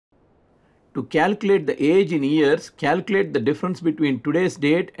To calculate the age in years, calculate the difference between today's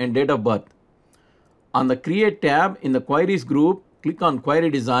date and date of birth. On the Create tab in the Queries group, click on Query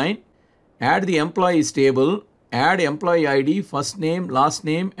Design, add the Employees table, add Employee ID, first name, last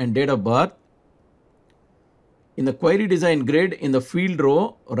name and date of birth. In the Query Design grid in the field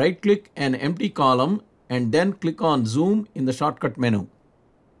row, right-click an empty column and then click on Zoom in the shortcut menu.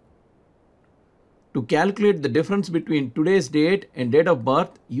 To calculate the difference between today's date and date of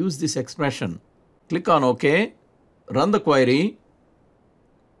birth, use this expression. Click on OK. Run the query.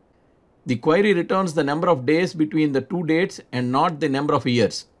 The query returns the number of days between the two dates and not the number of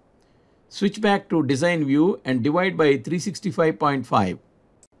years. Switch back to Design View and divide by 365.5.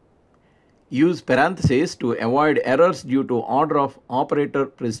 Use parentheses to avoid errors due to order of operator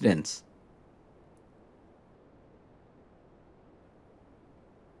precedence.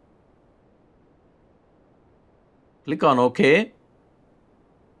 Click on OK.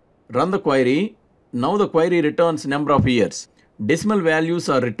 Run the query. Now the query returns number of years. Decimal values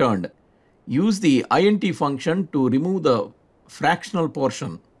are returned. Use the int function to remove the fractional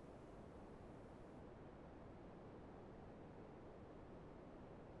portion.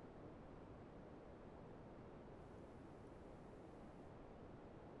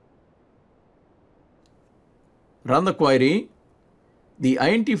 Run the query. The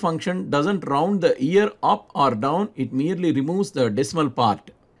int function doesn't round the year up or down, it merely removes the decimal part.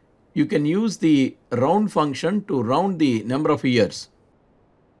 You can use the round function to round the number of years.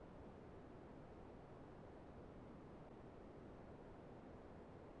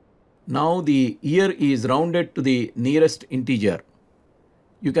 Now the year is rounded to the nearest integer.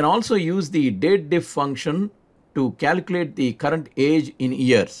 You can also use the dateDiff function to calculate the current age in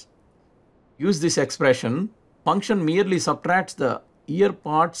years. Use this expression. Function merely subtracts the year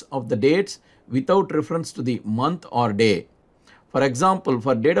parts of the dates without reference to the month or day. For example,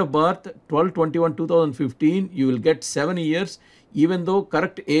 for date of birth 12/21/2015, you will get 7 years even though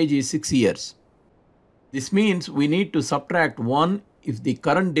correct age is 6 years. This means we need to subtract 1 if the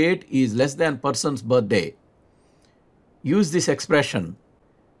current date is less than person's birthday. Use this expression.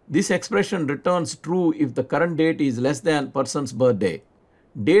 This expression returns true if the current date is less than person's birthday.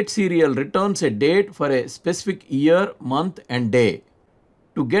 Date serial returns a date for a specific year, month and day.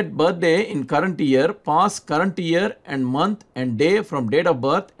 To get birthday in current year, pass current year and month and day from date of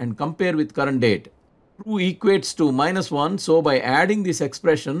birth and compare with current date. True equates to -1, so by adding this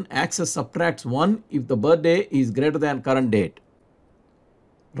expression, Access subtracts 1 if the birthday is greater than current date.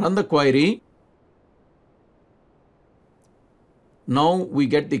 Run the query. Now we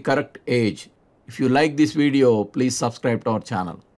get the correct age. If you like this video, please subscribe to our channel.